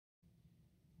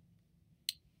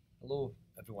Hello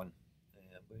everyone,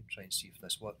 I'm going to try and see if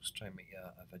this works, try and make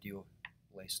a video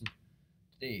lesson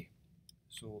today.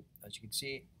 So as you can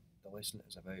see, the lesson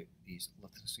is about these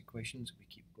literacy questions we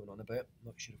keep going on about. I'm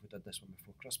not sure if we did this one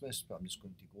before Christmas, but I'm just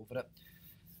going to go over it,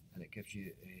 and it gives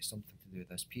you something to do with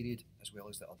this period as well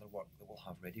as the other work that we'll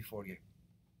have ready for you.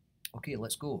 Okay,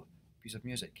 let's go. Piece of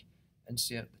music.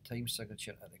 Insert the time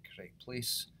signature at the correct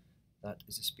place. That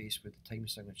is the space where the time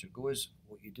signature goes.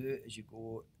 What you do is you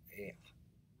go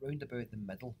round about the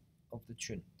middle of the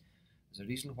tune. There's a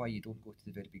reason why you don't go to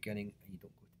the very beginning and you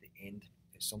don't go to the end.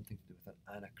 It's something to do with an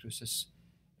anacrusis.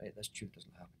 Right, this tune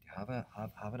doesn't happen to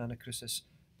have an anacrusis,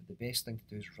 but the best thing to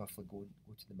do is roughly go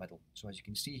to the middle. So as you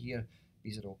can see here,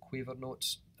 these are all quaver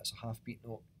notes. That's a half beat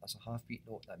note. That's a half beat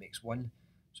note. That makes one.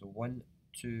 So 1,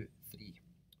 2, 3.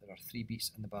 There are 3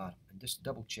 beats in the bar, and just to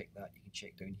double check that, you can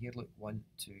check down here. Look, 1,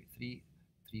 2, 3,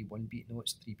 3 1 beat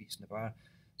notes, 3 beats in the bar.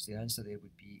 So the answer there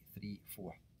would be 3,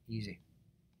 4. Easy.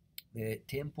 The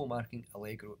tempo marking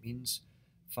allegro means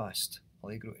fast.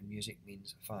 Allegro in music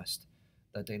means fast.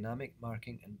 The dynamic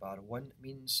marking in bar 1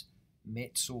 means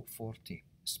mezzo forte,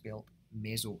 spelled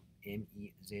mezzo,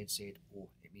 M-E-Z-Z-O.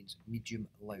 It means medium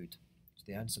loud. So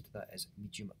the answer to that is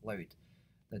medium loud.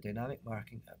 The dynamic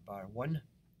marking at bar 1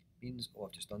 means, oh,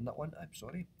 I've just done that one, I'm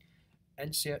sorry.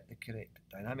 Insert the correct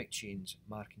dynamic change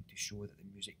marking to show that the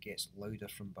music gets louder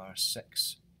from bar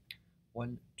 6.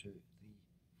 1, 2, 3,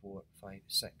 4, 5,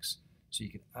 6. So you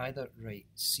can either write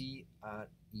C-R-E-S-C,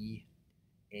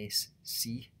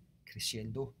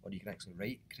 crescendo, or you can actually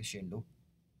write crescendo.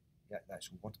 Yeah,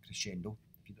 that's word crescendo.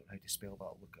 If you don't know how to spell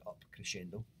that, look it up,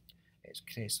 crescendo. It's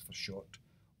crest for short.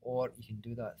 Or you can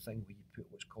do that thing where you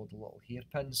put what's called the little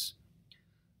hairpins.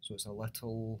 So it's a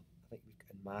little, I think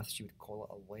in maths you would call it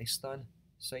a less than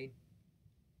sign,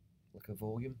 like a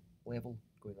volume level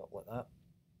going up like that.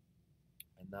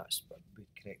 And that's what would be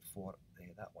correct for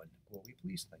that one. Go away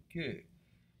please, thank you.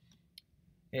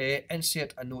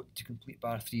 Insert a note to complete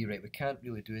bar 3. Right, we can't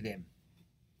really do them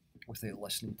without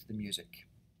listening to the music.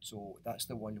 So that's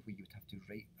the one where you would have to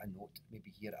write a note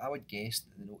maybe here. I would guess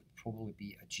that the note would probably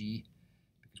be a G,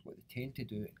 because what they tend to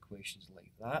do in questions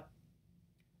like that,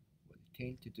 what they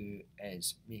tend to do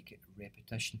is make it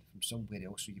repetition from somewhere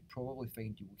else. So you probably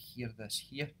find you will hear this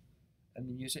here in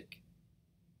the music.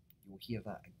 You'll hear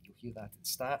that at the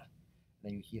start, and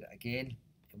then you'll hear it again.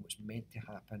 And what's meant to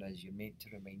happen is you're meant to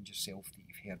remind yourself that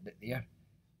you've heard it there,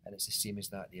 and it's the same as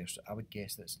that there. So I would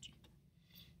guess that's G.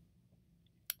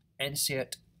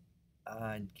 Insert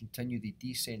and continue the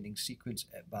descending sequence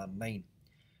at bar 9.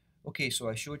 Okay, so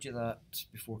I showed you that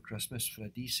before Christmas for a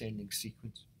descending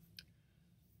sequence.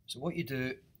 So what you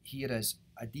do here is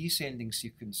a descending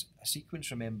sequence. A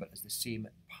sequence, remember, is the same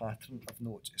pattern of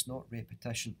notes. It's not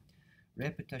repetition.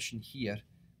 Repetition here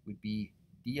would be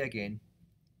D again,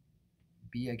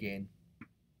 B again,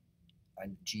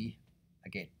 and G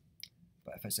again.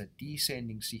 But if it's a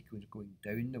descending sequence going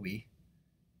down the way,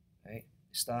 right,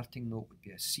 the starting note would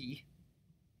be a C.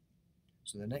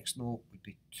 So the next note would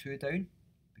be 2 down,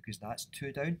 because that's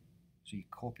 2 down. So you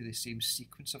copy the same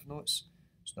sequence of notes.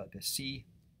 So that'd be a C,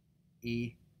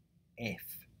 A,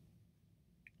 F.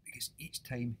 Because each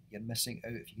time you're missing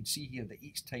out, if you can see here that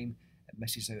each time it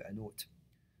misses out a note.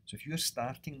 So if your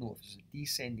starting note is a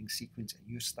descending sequence and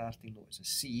your starting note is a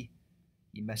C,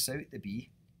 you miss out the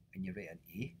B and you write an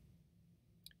A.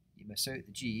 You miss out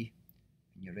the G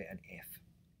and you write an F.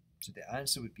 So the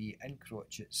answer would be in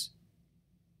crotchets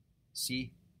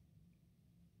C,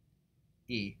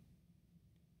 A,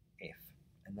 F.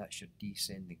 And that's your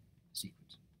descending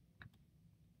sequence.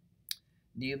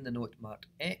 Name the note marked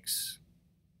X,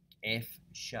 F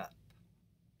sharp.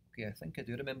 Okay, I think I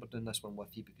do remember doing this one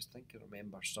with you, because I think I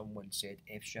remember someone said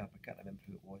F sharp. I can't remember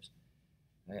who it was.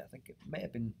 I think it might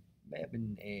have been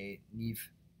Neve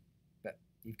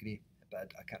Gray,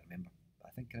 but I can't remember. But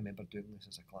I think I remember doing this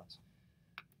as a class.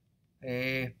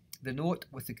 The note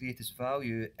with the greatest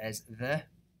value is the,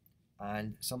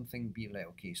 and something be right.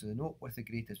 Okay, so the note with the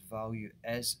greatest value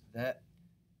is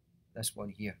this one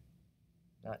here.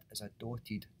 That is a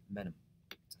dotted minim.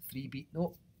 It's a 3 beat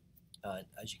note. And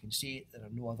as you can see, there are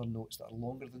no other notes that are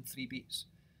longer than 3 beats.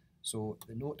 So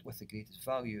the note with the greatest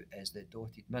value is the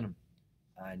dotted minim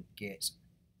and gets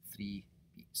 3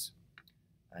 beats.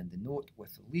 And the note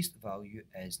with the least value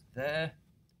is the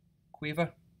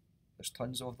quaver. There's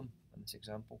tons of them in this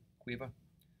example, quaver.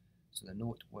 So the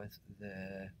note with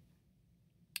the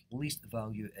least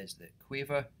value is the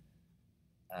quaver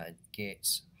and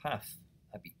gets half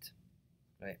a beat.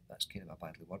 Right, that's kind of a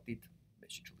badly worded.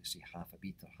 It should really say half a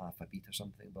beat or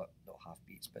something, but not half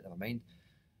beats, but never mind.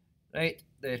 Right,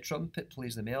 the trumpet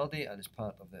plays the melody and is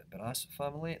part of the brass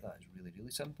family. That is really,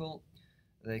 really simple.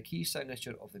 The key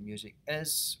signature of the music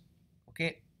is,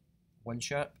 okay, 1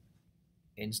 sharp,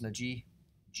 ends in a G,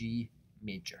 G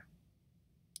major.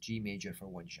 G major for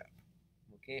 1 sharp.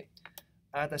 Okay,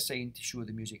 add a sign to show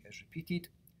the music is repeated.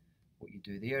 What you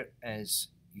do there is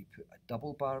you put a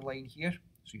double bar line here,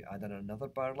 so you add in another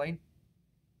bar line,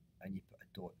 and you put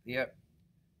a dot there,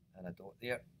 and a dot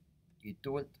there. You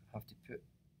don't have to put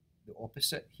the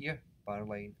opposite here, bar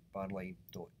line,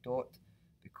 dot, dot,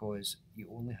 because you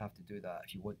only have to do that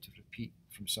if you want to repeat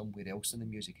from somewhere else in the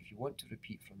music. If you want to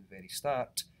repeat from the very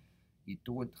start, you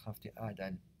don't have to add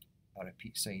in a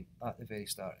repeat sign at the very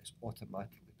start. It's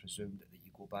automatically presumed that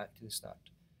you go back to the start.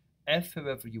 If,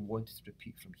 however, you wanted to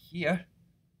repeat from here,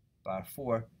 bar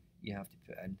 4, you have to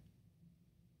put in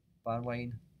bar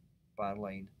line,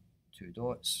 2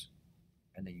 dots,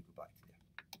 and then you go back to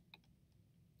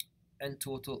there. In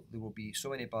total, there will be so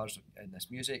many bars in this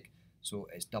music, so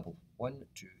it's double. 1,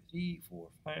 2, 3, 4,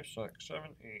 5, 6,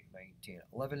 7, 8, 9, 10,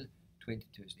 11,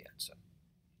 22 is the answer.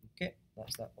 Okay,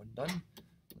 that's that one done.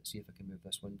 Let's see if I can move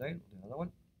this one down. We'll do another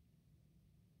one.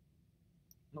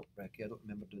 Nope, okay, I don't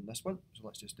remember doing this one, so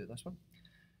let's just do this one.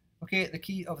 Okay, the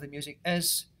key of the music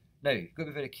is, now, you've got to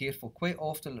be very careful. Quite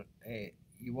often,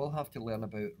 you will have to learn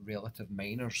about relative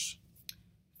minors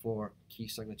for key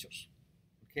signatures.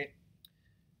 Okay,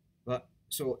 but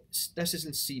so this is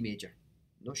in C major.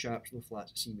 No sharps, no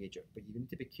flats, C major. But you need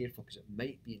to be careful because it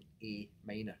might be an A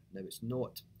minor. Now it's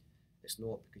not. It's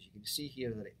not, because you can see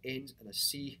here that it ends in a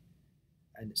C,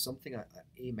 and it's something an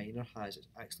A minor has. It's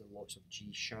actually lots of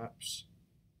G sharps.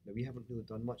 Now we haven't really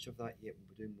done much of that yet. We'll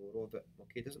be doing more of it.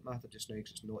 Okay, it doesn't matter just now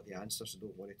because it's not the answer, so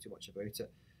don't worry too much about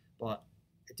it. But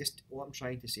what I'm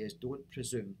trying to say is, don't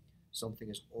presume something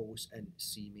is always in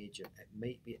C major. It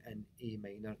might be in A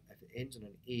minor if it ends in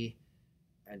an A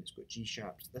and it's got G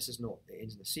sharps. This is not. It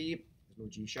ends in a C, there's no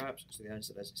G sharps, so the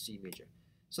answer is C major.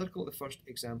 Circle the first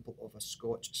example of a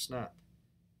Scotch snap.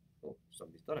 Oh,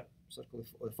 somebody's done it. Circle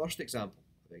the first example,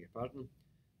 I beg your pardon.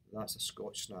 That's a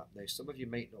Scotch snap. Now, some of you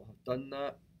might not have done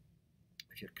that.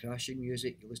 If you're crashing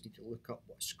music, you'll just need to look up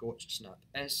what a Scotch snap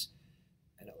is,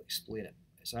 and it'll explain it.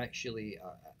 It's actually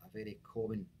a very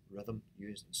common rhythm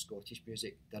used in Scottish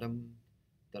music. Da-dum,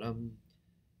 da-dum,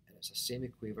 and it's a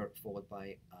semi-quaver followed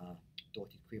by a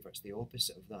dotted quaver. It's the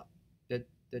opposite of that.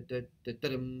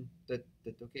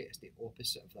 Okay, it's the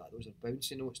opposite of that. Those are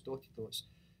bouncy notes, dotted notes,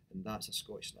 and that's a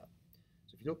Scotch snap.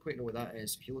 So if you don't quite know what that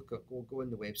is, if you look at, go on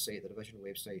the website, the revision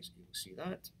websites, you will see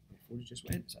that. My phone's just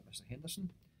went. Is that Mr. Henderson?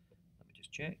 Let me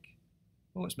just check.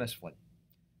 Oh, it's Miss Flynn.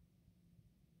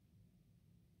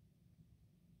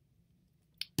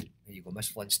 There you go, Miss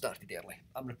Flynn started early.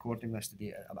 I'm recording this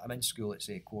today. I'm in school at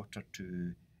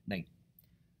 9:15.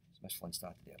 So Miss Flynn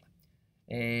started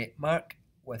early. Mark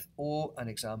with O an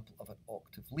example of an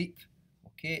octave leap.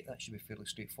 Okay, that should be fairly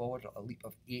straightforward. A leap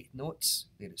of 8 notes.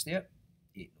 There it's there.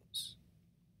 8 notes.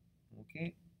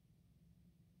 Okay,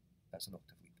 that's an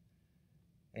octave leap.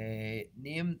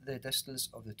 Name the distance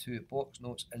of the 2 box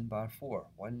notes in bar 4.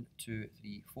 1, 2,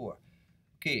 3, 4.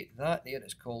 Okay, that there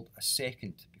is called a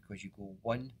second because you go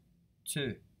 1,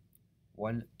 2,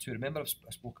 1, 2. Remember I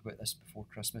spoke about this before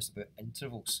Christmas about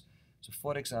intervals. So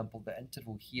for example, the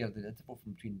interval here, the interval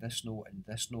between this note and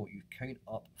this note, you count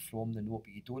up from the note,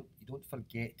 but you don't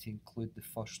forget to include the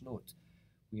first note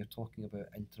when you're talking about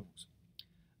intervals.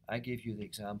 I gave you the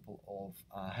example of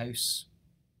a house.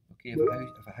 Okay,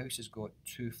 if a house has got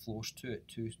 2 floors to it,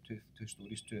 two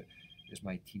stories to it, as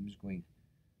my team's going.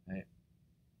 Right.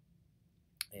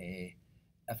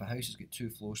 If a house has got 2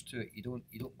 floors to it, you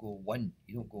don't go 1.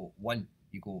 You don't go 1.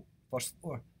 You go first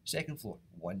floor, second floor,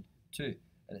 1, 2.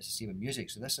 And it's the same with music.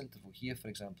 So this interval here, for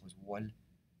example, is 1,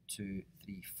 2,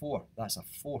 3, 4. That's a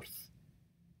fourth.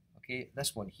 Okay,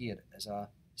 this one here is a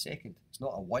second. It's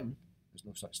not a 1. There's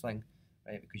no such thing,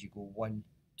 right? Because you go 1,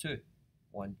 2,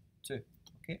 1, 2.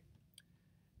 Okay.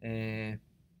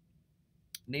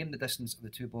 Name the distance of the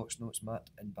 2 box notes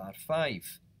mapped in bar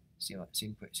 5. Same answer.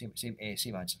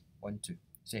 1, 2.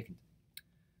 Second.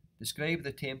 Describe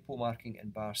the tempo marking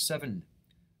in bar 7.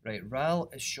 Right, RAL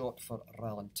is short for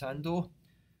rallentando,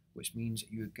 which means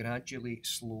you gradually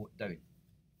slow down.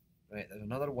 Right, there's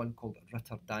another one called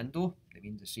ritardando that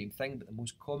means the same thing, but the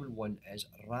most common one is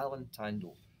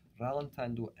rallentando.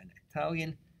 Rallentando in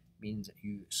Italian means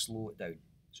you slow it down,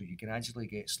 so you gradually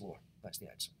get slower. That's the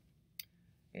answer.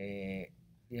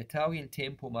 The Italian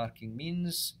tempo marking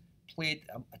means played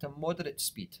at a moderate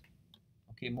speed.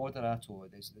 Okay, moderato.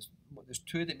 There's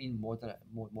 2 that mean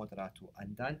moderato: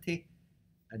 andante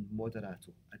and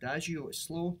moderato. Adagio is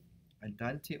slow,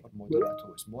 andante or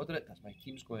moderato is moderate. That's my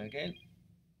team's going again.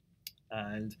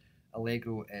 And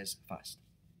allegro is fast.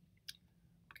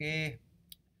 Okay.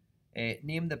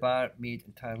 Name the bar made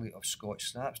entirely of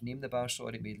Scotch snaps. Name the bar,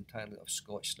 sorry, made entirely of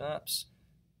Scotch snaps.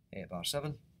 Bar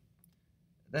 7.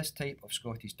 This type of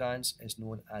Scottish dance is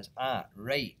known as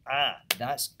right.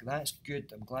 That's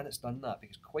good. I'm glad it's done that,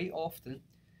 because quite often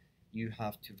you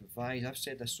have to revise. I've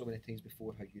said this so many times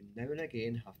before, how you now and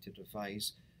again have to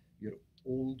revise your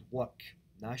old work,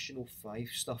 National 5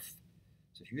 stuff.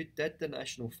 So if you did the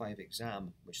National 5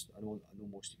 exam, which I know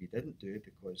most of you didn't do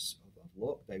because of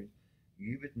lockdown,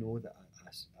 you would know that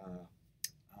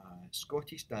a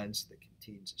Scottish dance that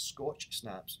contains Scotch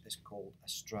snaps is called a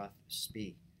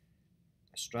strathspey.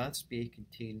 A strathspey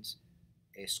contains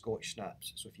Scotch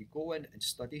snaps. So if you go in and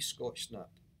study Scotch snap,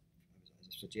 as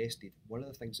I've suggested, one of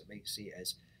the things it might say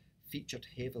is featured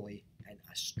heavily in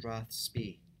a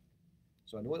strathspey.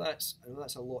 So I know that's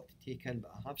a lot to take in,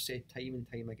 but I have said time and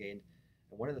time again,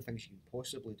 and one of the things you can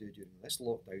possibly do during this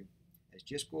lockdown is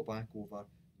just go back over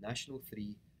National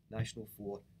 3, National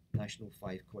 4, National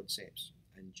 5 concepts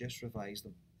and just revise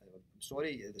them. I'm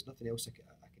sorry, there's nothing else I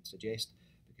can suggest,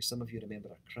 because some of you remember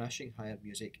a crashing higher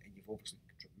music and you've obviously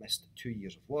missed 2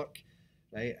 years of work,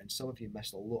 right? And some of you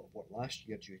missed a lot of work last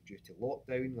year due to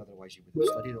lockdown, otherwise you would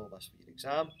have studied all this for your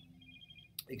exam,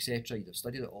 etc. You'd have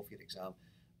studied it all for your exam,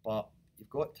 but you've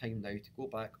got time now to go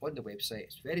back on the website.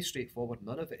 It's very straightforward,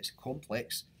 none of it is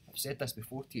complex. I've said this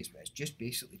before to you, but it's just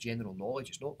basically general knowledge.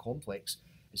 It's not complex.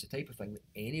 It's the type of thing that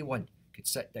anyone could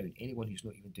sit down, anyone who's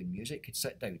not even doing music could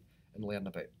sit down and learn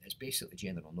about. It's basically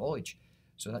general knowledge.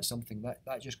 So that's something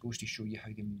that just goes to show you how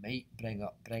you might bring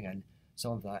in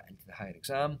some of that into the higher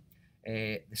exam.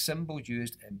 The symbol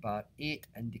used in bar 8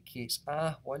 indicates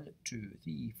 1, 2,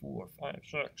 3, 4, 5,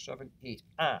 6, 7, 8.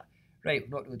 Right,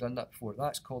 we've not really done that before.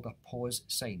 That's called a pause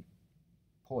sign.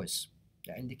 Pause.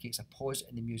 It indicates a pause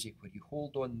in the music where you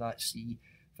hold on that C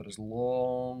for as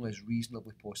long as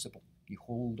reasonably possible. You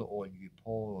hold it on, you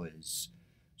pause.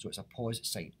 So it's a pause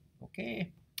sign.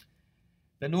 Okay.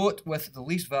 The note with the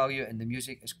least value in the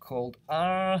music is called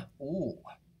RO.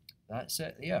 That's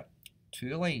it there.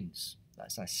 2 lines.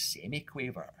 That's a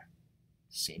semiquaver.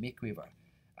 Semiquaver.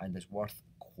 And is worth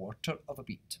 1/4 of a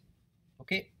beat.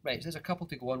 Okay, right, so there's a couple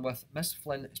to go on with. Miss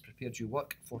Flynn has prepared you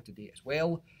work for today as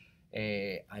well.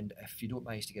 And if you don't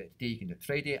manage to get it today, you can do it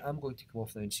Friday. I'm going to come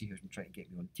off now and see who's been trying to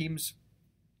get me on Teams.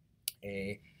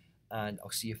 And I'll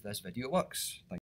see if this video works. Thank